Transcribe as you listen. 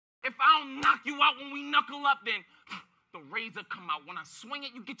If I don't knock you out when we knuckle up, then the razor come out. When I swing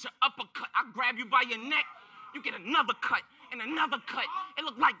it, you get your uppercut. I grab you by your neck, you get another cut and another cut. It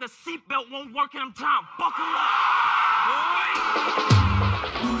look like the seatbelt won't work and I'm trying to buckle up.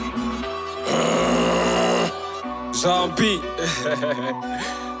 Boy. Zombie.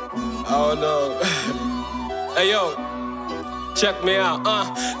 Oh no. Hey yo. Check me out,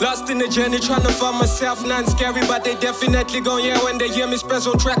 Lost in the journey, trying to find myself. Not scary, but they definitely gon' yeah when they hear me spaz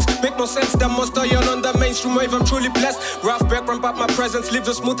on tracks. Make no sense, that most are on the mainstream wave, I'm truly blessed. Rough background, but my presence leaves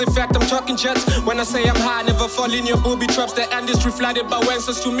a smooth effect, I'm talking jets. When I say I'm high, never fall in your booby traps. The industry flooded by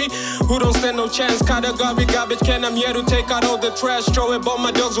answers to me, who don't stand no chance. Category garbage can, I'm here to take out all the trash. Throw it, but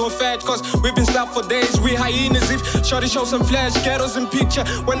my dogs won't fat, cause we've been stopped for days. We hyenas if shorty show some flash. Ghettos in picture,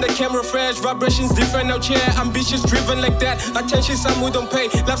 when the camera fresh. Vibrations different, no chair, ambitious, driven like that. Attention, some who don't pay.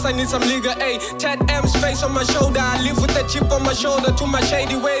 Lifestyle needs some legal aid. Ted M's face on my shoulder. I live with that chip on my shoulder. To my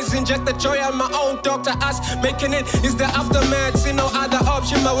shady ways, inject the joy on my own doctor. Us making it is the aftermath. See no other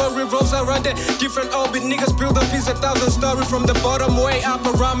option. My world revolves around it. Different orbit. Niggas build up is 1,000 story. From the bottom way up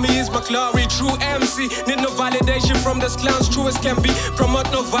around me is my glory. True MC. Need no validation from the clowns. True as can be.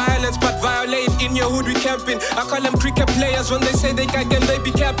 Promote no violence, but violate. In your hood we camping. I call them cricket players. When they say they got game, they be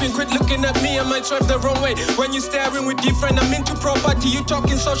capping. Quit looking at me, I might swipe the wrong way. When you staring with different, I'm into property, you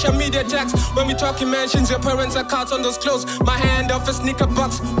talking social media tax. When we talking mansions, your parents are cards on those clothes. My hand off a sneaker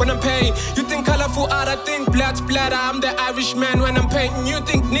box when I'm paying. You think colorful art, I think blood splatter. I'm the Irishman when I'm painting. You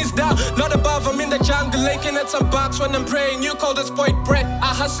think knees down, not above. I'm in the jungle, laking at some box when I'm praying. You call the spoiled bread.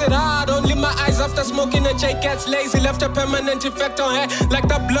 I hustle hard, only my eyes after smoking a J Cat's lazy. Left a permanent effect on hair, like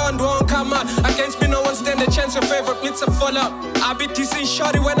the blonde won't come out. Against me, no one stand a chance. Your favorite needs a fallout. I be teasing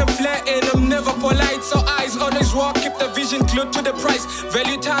shorty when I'm flatting. I'm never polite, so eyes always walk. Keep the vision glued to the price.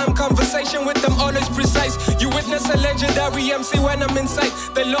 Value time, conversation with them always precise. You witness a legendary MC when I'm inside.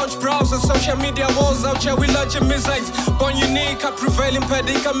 They launch browsers, social media walls out here, we launching missiles. Born unique, I prevail in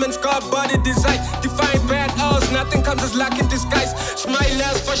predicaments, God body design. Define bad odds, nothing comes as luck in disguise. Smile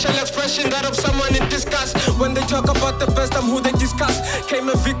as facial expression, that of someone in disgust. When they talk about the best, I'm who they discuss. Came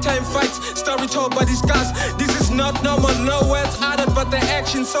a victor in fights, story told by discuss. This is not normal, no words added, but the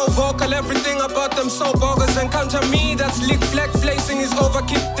action so vocal. Everything about them so bogus. Encounter me, that's lick flag flacing is over.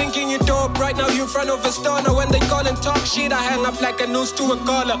 Keep thinking you dope. Right now you in front of a stoner. When they call and talk shit, I hang up like a noose to a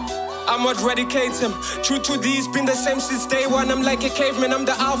collar. I'm what eradicates him. True to these, been the same since day one. I'm like a caveman, I'm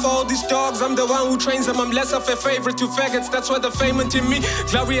the alpha, all these dogs. I'm the one who trains them, I'm less of a favorite to faggots. That's why the fame in me.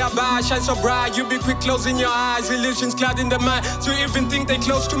 Glory abide, shine so bright. You be quick closing your eyes. Illusions clouding the mind. To even think they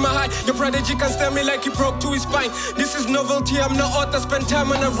close to my height. Your prodigy can stand me like he broke to his spine. This is novelty, I'm no author, spend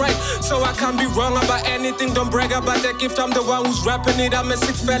time on a write. So I can't be wrong about anything. Don't brag about that gift, I'm the one who's rapping it. I'm a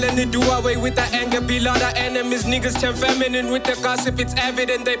sick felony, do away with the anger. Be lot of enemies, niggas turn feminine with the gossip. It's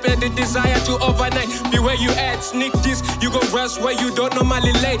evident they better desire to overnight. Be where you at, sneak this. You gon' rest where you don't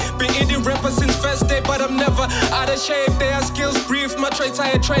normally lay. Been eating rappers since first day, but I'm never out of shape. They are skills brief, my traits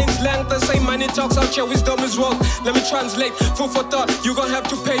higher trains length. The same money talks out here, wisdom is woke. Let me translate, food for thought. You gon' have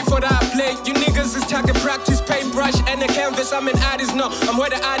to pay for that play. You niggas is target practice, paintbrush and a canvas. I'm an artist, no, I'm where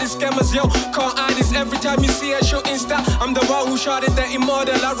the artist scammers, yo. Call artists every time you see a show Insta. I'm the one who shot it, the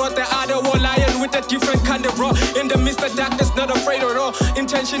immortal. I wrote the other war lion with a different kind of raw. In the midst of darkness, not afraid at all.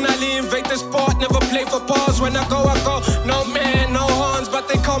 Intentionally invade the sport, never play for pause. When I go, no man, no horns, but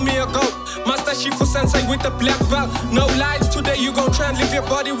they call me a goat. Master Shifu Sensei with the black belt. No lies, today you gon' try and live your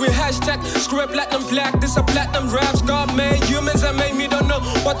body with hashtag. Screw a platinum black, this a platinum raps. God made humans that made me don't know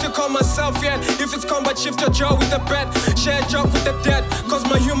what to call myself yet. If it's combat, shift your jaw with the bed. Share a joke with the dead, cause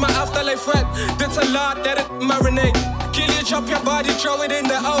my humor afterlife red. That's a lot, that it marinate. Kill you, chop your body, throw it in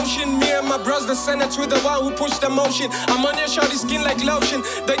the ocean. Me and my bros, the senates with the one who pushed the motion. I'm on your shorty skin like lotion.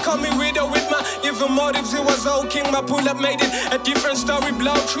 They call me widow with my evil motives. It was old king, my pull-up made it a different story.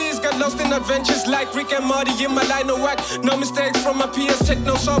 Blow trees, got lost in adventures like Rick and Morty in my line of work. No mistakes from my peers, take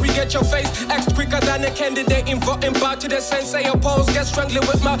no sorry, get your face act quicker than a candidate. Invoking bow to the sensei, oppose, get strangling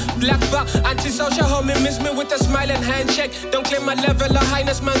with my black bar. Antisocial homie, miss me with a smile and handshake. Don't claim my level of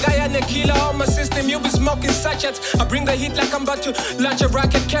highness, man, guy and a killer on my system. You be smoking sachets. I bring the heat like I'm about to launch a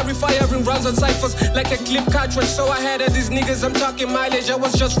rocket. Carry firing rounds on ciphers like a clip cartridge. So I had of these niggas, I'm talking mileage. I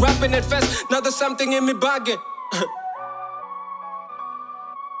was just rapping it fast, now there's something in me bargain.